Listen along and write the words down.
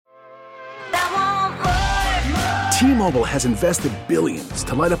T-Mobile has invested billions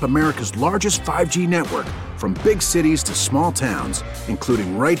to light up America's largest 5G network, from big cities to small towns,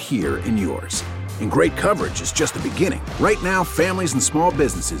 including right here in yours. And great coverage is just the beginning. Right now, families and small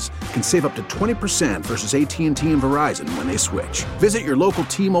businesses can save up to 20% versus AT&T and Verizon when they switch. Visit your local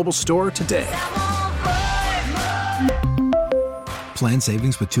T-Mobile store today. Plan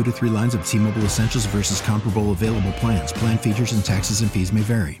savings with 2 to 3 lines of T-Mobile Essentials versus comparable available plans. Plan features and taxes and fees may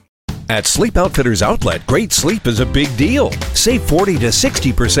vary. At Sleep Outfitters Outlet, great sleep is a big deal. Save 40 to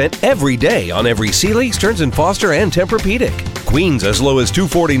 60% every day on every Sealy, Stearns & Foster, and Tempur-Pedic. Queens as low as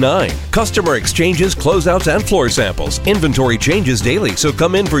 $249. Customer exchanges, closeouts, and floor samples. Inventory changes daily, so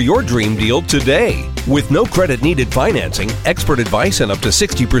come in for your dream deal today. With no credit needed financing, expert advice, and up to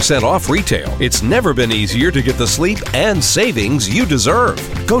 60% off retail, it's never been easier to get the sleep and savings you deserve.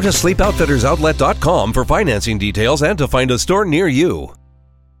 Go to sleepoutfittersoutlet.com for financing details and to find a store near you.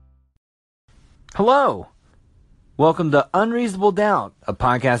 Hello. Welcome to Unreasonable Doubt, a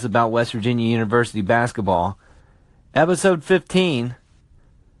podcast about West Virginia University basketball. Episode 15.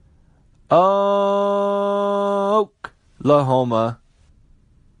 Oklahoma.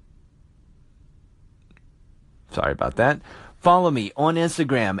 Sorry about that. Follow me on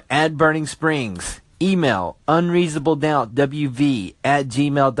Instagram at Burning Springs. Email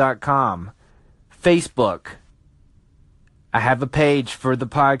unreasonabledoubtwv@gmail.com. Facebook. I have a page for the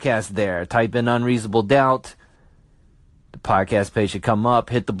podcast there. Type in Unreasonable Doubt. The podcast page should come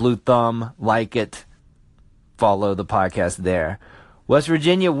up. Hit the blue thumb. Like it. Follow the podcast there. West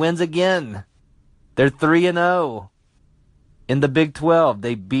Virginia wins again. They're 3-0 in the Big 12.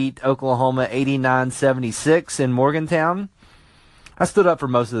 They beat Oklahoma 89-76 in Morgantown. I stood up for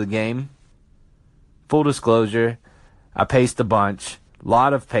most of the game. Full disclosure, I paced a bunch. A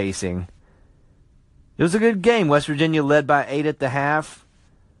lot of pacing. It was a good game. West Virginia led by 8 at the half.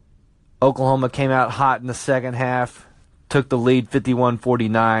 Oklahoma came out hot in the second half, took the lead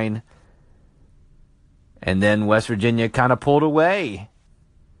 51-49. And then West Virginia kind of pulled away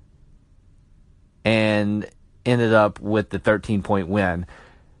and ended up with the 13-point win.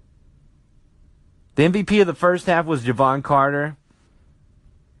 The MVP of the first half was Javon Carter.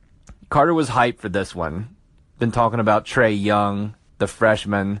 Carter was hyped for this one. Been talking about Trae Young, the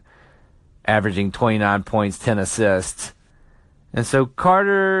freshman, averaging 29 points, 10 assists. And so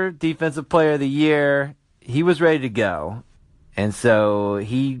Carter, Defensive Player of the Year, he was ready to go. And so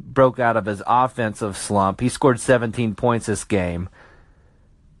he broke out of his offensive slump. He scored 17 points this game,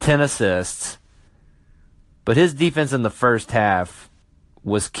 10 assists. But his defense in the first half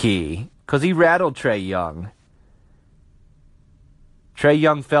was key because he rattled Trae Young. Trae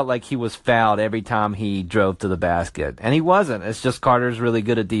Young felt like he was fouled every time he drove to the basket. And he wasn't. It's just Carter's really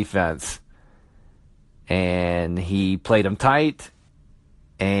good at defense. And he played him tight.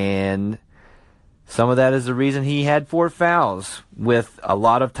 And some of that is the reason he had 4 fouls with a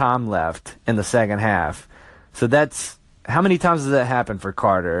lot of time left in the second half. So that's, how many times does that happen for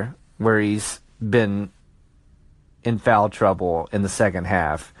Carter where he's been in foul trouble in the second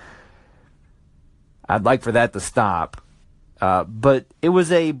half? I'd like for that to stop. But it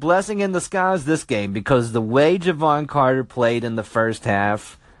was a blessing in disguise this game because the way Javon Carter played in the first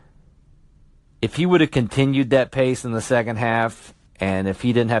half, if he would have continued that pace in the second half, and if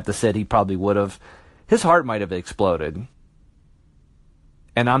he didn't have to sit, he probably would have, his heart might have exploded.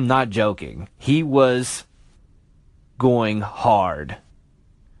 And I'm not joking. He was going hard.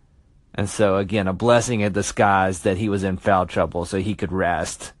 And so, again, a blessing in disguise that he was in foul trouble so he could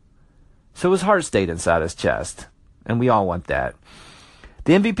rest. So his heart stayed inside his chest. And we all want that.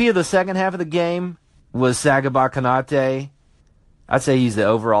 The MVP of the second half of the game was Sagaba Konate. I'd say he's the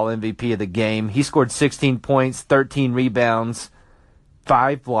overall MVP of the game. He scored 16 points, 13 rebounds,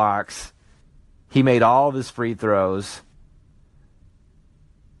 5 blocks. He made all of his free throws.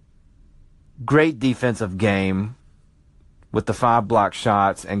 Great defensive game with the 5 block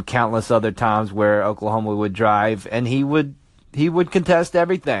shots and countless other times where Oklahoma would drive, and he would contest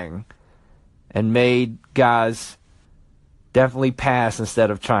everything and made guys definitely pass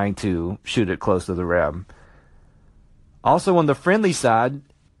instead of trying to shoot it close to the rim. Also on the friendly side,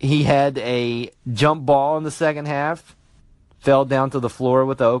 he had a jump ball in the second half, fell down to the floor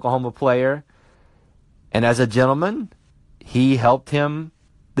with the Oklahoma player, and as a gentleman, he helped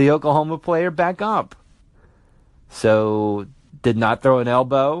the Oklahoma player, back up. So did not throw an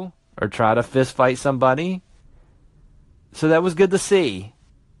elbow or try to fist fight somebody. So that was good to see.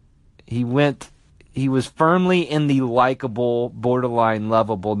 He was firmly in the likable, borderline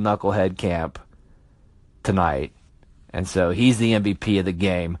lovable knucklehead camp tonight. And so he's the MVP of the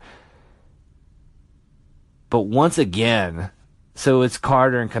game. But once again, So it's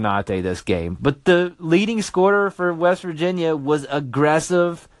Carter and Konate this game. But the leading scorer for West Virginia was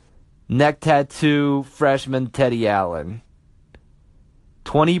aggressive neck tattoo freshman Teddy Allen.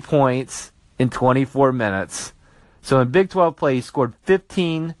 20 points in 24 minutes. So in Big 12 play, he scored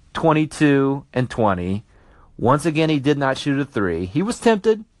 15, 22, and 20. Once again, he did not shoot a three. He was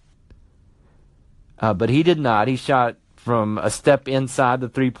tempted, but he did not. He shot from a step inside the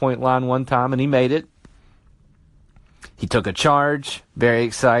three-point line one time, and he made it. He took a charge, very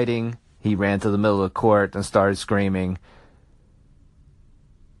exciting. He ran to the middle of the court and started screaming.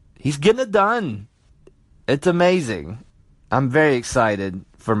 He's getting it done. It's amazing. I'm very excited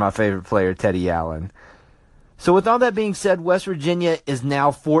for my favorite player, Teddy Allen. So with all that being said, West Virginia is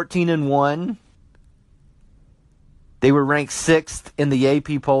now 14-1. They were ranked 6th in the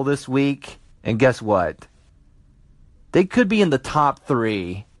AP poll this week. And guess what? They could be in the top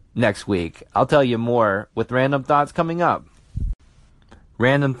 3 next week. I'll tell you more with Random Thoughts coming up.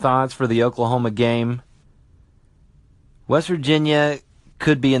 Random Thoughts for the Oklahoma game. West Virginia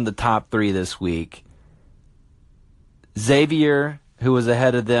could be in the top 3 this week. Xavier, who was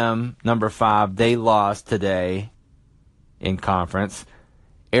ahead of them, number 5, they lost today in conference.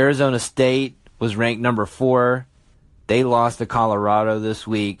 Arizona State was ranked number 4. They lost to Colorado this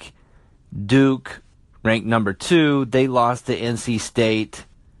week. Duke, ranked number 2, they lost to NC State.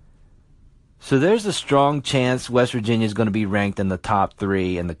 So there's a strong chance West Virginia is going to be ranked in the top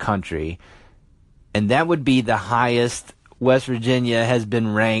 3 in the country. And that would be the highest West Virginia has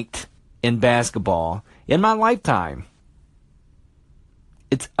been ranked in basketball in my lifetime.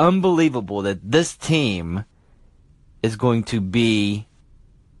 It's unbelievable that this team is going to be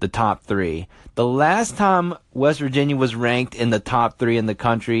the top 3. The last time West Virginia was ranked in the top 3 in the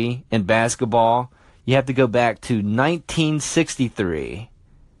country in basketball, you have to go back to 1963.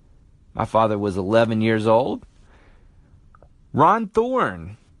 My father was 11 years old. Ron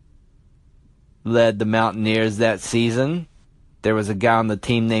Thorne led the Mountaineers that season. There was a guy on the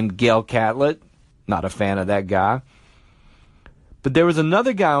team named Gail Catlett. Not a fan of that guy. But there was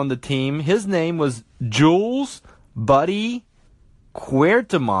another guy on the team. His name was Jules Buddy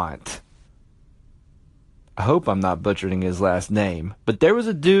Quertemont. I hope I'm not butchering his last name. But there was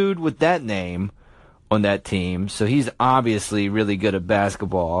a dude with that name on that team. So he's obviously really good at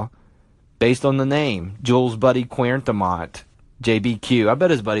basketball. Based on the name, Jules Buddy Quertemont, JBQ. I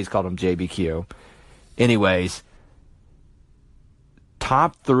bet his buddies called him JBQ. Anyways,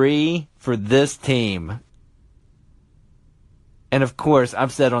 top 3 for this team. And of course,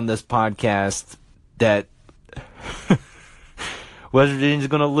 I've said on this podcast that West Virginia's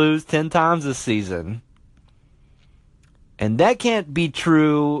going to lose 10 times this season. And that can't be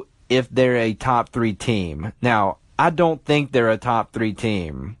true if they're a top 3 team. Now, I don't think they're a top 3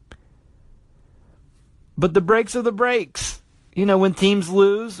 team. But the breaks are the breaks. You know, when teams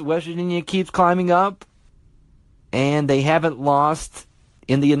lose, West Virginia keeps climbing up. And they haven't lost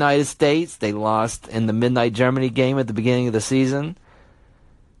in the United States. They lost in the Midnight Germany game at the beginning of the season.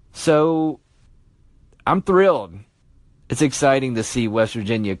 So, I'm thrilled. It's exciting to see West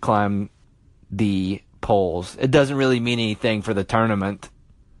Virginia climb the polls. It doesn't really mean anything for the tournament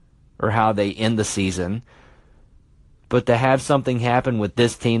or how they end the season. But to have something happen with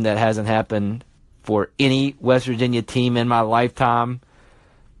this team that hasn't happened for any West Virginia team in my lifetime,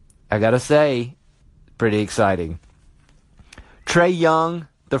 I gotta say, pretty exciting. Trae Young,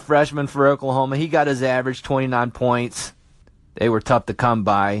 the freshman for Oklahoma, he got his average 29 points. They were tough to come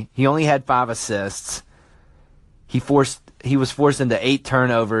by. He only had 5 assists. He was forced into 8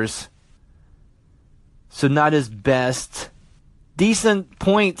 turnovers. So not his best. Decent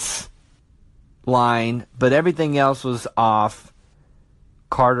points line, but everything else was off.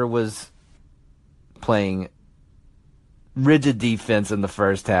 Carter was playing rigid defense in the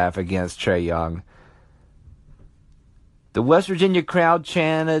first half against Trae Young. The West Virginia crowd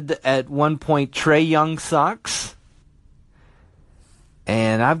chanted at one point, "Trae Young sucks."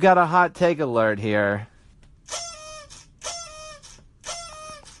 And I've got a hot take alert here.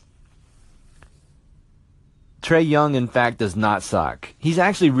 Trae Young, in fact, does not suck. He's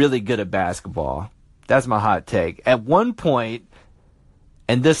actually really good at basketball. That's my hot take. At one point,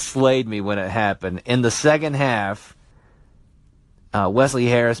 and this slayed me when it happened, in the second half, Wesley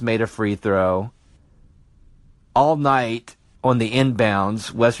Harris made a free throw. All night on the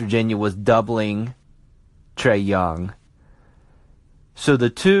inbounds, West Virginia was doubling Trae Young. So the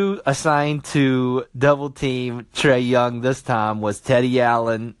two assigned to double team Trae Young this time was Teddy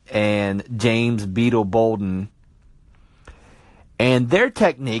Allen and James Beetle Bolden. And their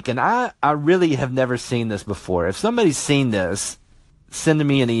technique, and I really have never seen this before. If somebody's seen this, send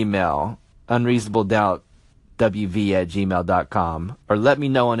me an email, unreasonabledoubt unreasonable.wv@gmail.com, or let me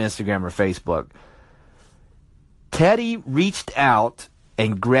know on Instagram or Facebook. Teddy reached out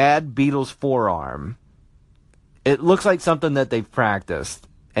and grabbed Beetle's forearm. It looks like something that they've practiced.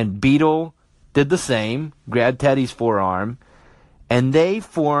 And Beetle did the same, grabbed Teddy's forearm, and they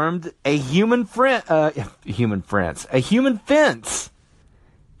formed a human fence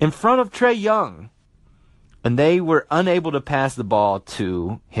in front of Trae Young. And they were unable to pass the ball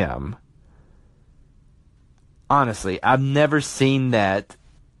to him. Honestly, I've never seen that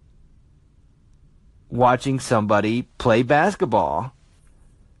watching somebody play basketball.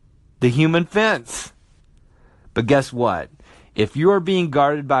 The human fence. But guess what? If you're being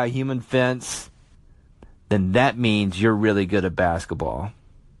guarded by a human fence, then that means you're really good at basketball.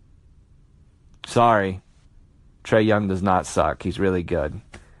 Sorry. Trae Young does not suck. He's really good.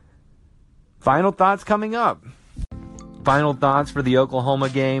 Final thoughts coming up. Final thoughts for the Oklahoma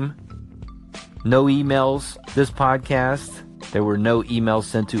game. No emails this podcast. There were no emails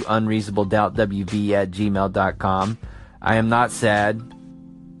sent to unreasonable.wv@gmail.com. I am not sad,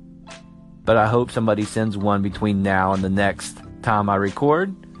 but I hope somebody sends one between now and the next time I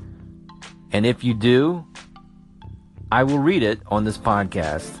record. And if you do, I will read it on this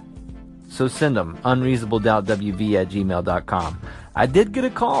podcast. So send them, unreasonable.wv@gmail.com. I did get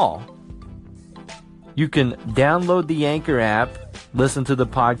a call. You can download the Anchor app, listen to the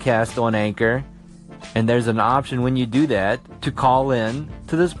podcast on Anchor, and there's an option when you do that to call in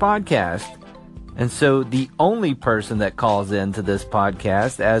to this podcast. And so the only person that calls in to this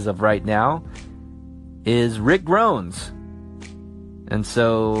podcast as of right now is Rick Groans. And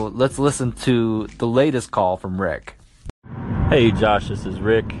so let's listen to the latest call from Rick. Hey Josh, this is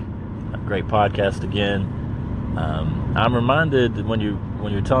Rick. A great podcast again. I'm reminded when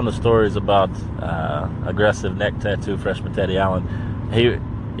you're telling the stories about aggressive neck tattoo freshman Teddy Allen, he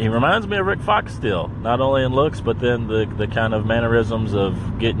reminds me of Rick Fox still, not only in looks, but then the kind of mannerisms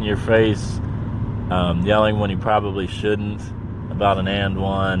of getting your face, yelling when he probably shouldn't, about an and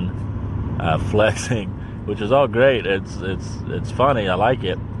one, flexing, which is all great. It's funny. I like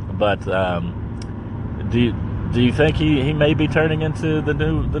it. But do you think he may be turning into the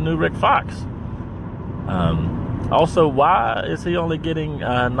new Rick Fox? Also, why is he only getting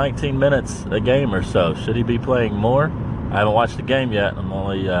 19 minutes a game or so? Should he be playing more? I haven't watched the game yet. I'm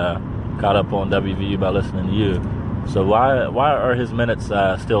only caught up on WVU by listening to you. So why are his minutes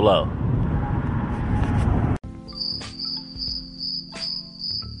still low?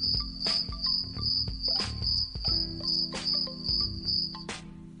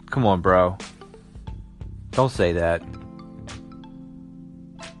 Come on, bro. Don't say that.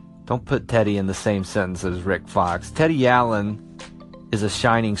 Don't put Teddy in the same sentence as Rick Fox. Teddy Allen is a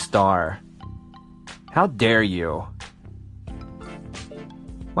shining star. How dare you?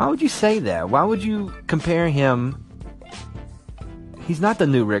 Why would you say that? Why would you compare him? He's not the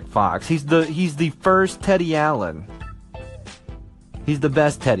new Rick Fox. He's the first Teddy Allen. He's the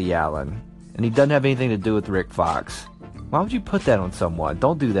best Teddy Allen. And he doesn't have anything to do with Rick Fox. Why would you put that on someone?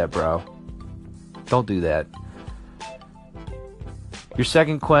 Don't do that, bro. Don't do that. Your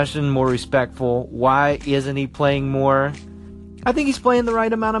second question, more respectful. Why isn't he playing more? I think he's playing the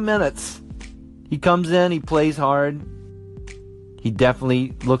right amount of minutes. He comes in, he plays hard. He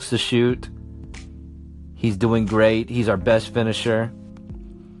definitely looks to shoot. He's doing great. He's our best finisher.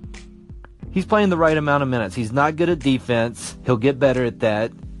 He's playing the right amount of minutes. He's not good at defense. He'll get better at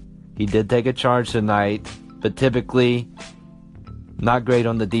that. He did take a charge tonight, but typically not great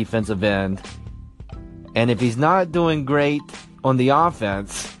on the defensive end. And if he's not doing great on the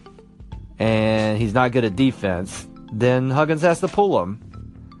offense and he's not good at defense, then Huggins has to pull him.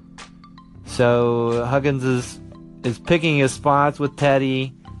 So Huggins is picking his spots with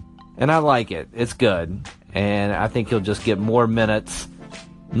Teddy, and I like it. It's good. And I think he'll just get more minutes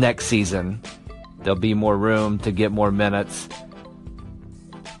next season. There'll be more room to get more minutes.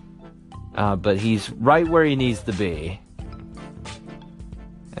 But he's right where he needs to be.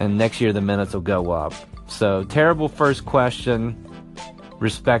 And next year the minutes will go up. So, terrible first question,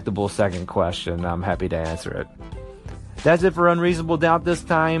 respectable second question. I'm happy to answer it. That's it for Unreasonable Doubt this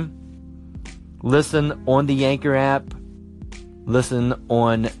time. Listen on the Anchor app. Listen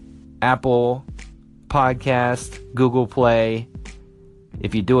on Apple Podcast, Google Play.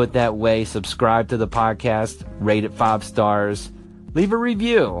 If you do it that way, subscribe to the podcast, rate it 5 stars, leave a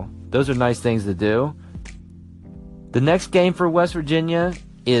review. Those are nice things to do. The next game for West Virginia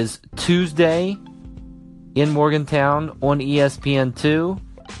is Tuesday in Morgantown on ESPN2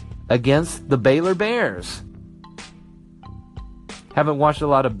 against the Baylor Bears. Haven't watched a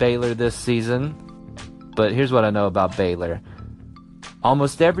lot of Baylor this season, but here's what I know about Baylor.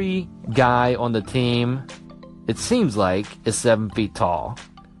 Almost every guy on the team it seems like, is 7 feet tall.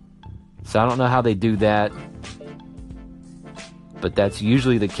 So I don't know how they do that, but that's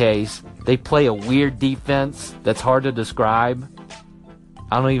usually the case. They play a weird defense that's hard to describe.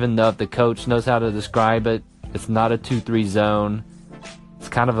 I don't even know if the coach knows how to describe it. It's not a 2-3 zone. It's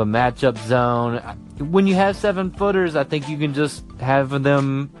kind of a matchup zone. When you have 7-footers, I think you can just have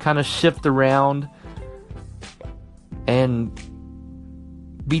them kind of shift around and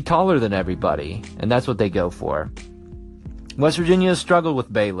be taller than everybody, and that's what they go for. West Virginia has struggled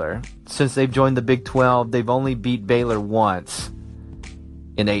with Baylor. Since they've joined the Big 12, they've only beat Baylor once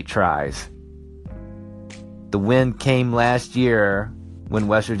in 8 tries. The win came last year when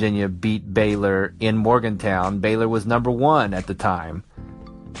West Virginia beat Baylor in Morgantown. Baylor was number 1 at the time,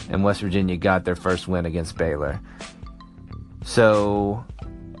 and West Virginia got their first win against Baylor. So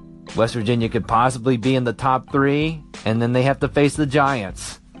West Virginia could possibly be in the top 3, and then they have to face the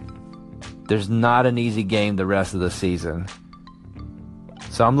Giants. There's not an easy game the rest of the season.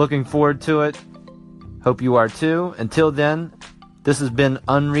 So I'm looking forward to it. Hope you are too. Until then, this has been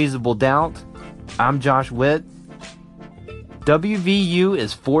Unreasonable Doubt. I'm Josh Witt. WVU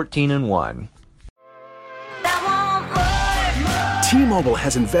is 14-1. T-Mobile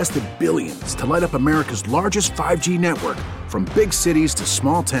has invested billions to light up America's largest 5G network, from big cities to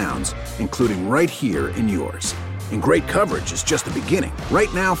small towns, including right here in yours. And great coverage is just the beginning.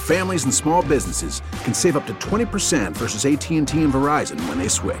 Right now, families and small businesses can save up to 20% versus AT&T and Verizon when they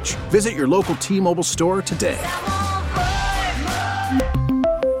switch. Visit your local T-Mobile store today.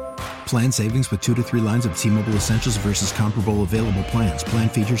 Plan savings with 2 to 3 lines of T-Mobile Essentials versus comparable available plans. Plan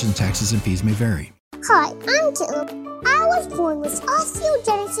features and taxes and fees may vary. Hi, I'm Caleb. I was born with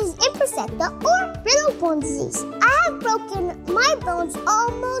osteogenesis imperfecta, or brittle bone disease. I have broken my bones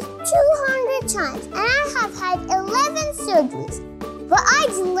almost 200 times, and I have had 11 surgeries. But I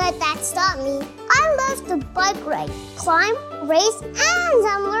didn't let that stop me. I love to bike ride, climb, race, and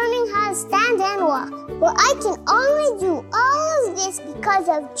I'm learning how to stand and walk. But I can only do all of this because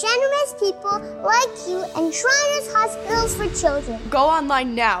of generous people like you and Shriners Hospitals for Children. Go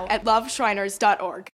online now at loveshriners.org.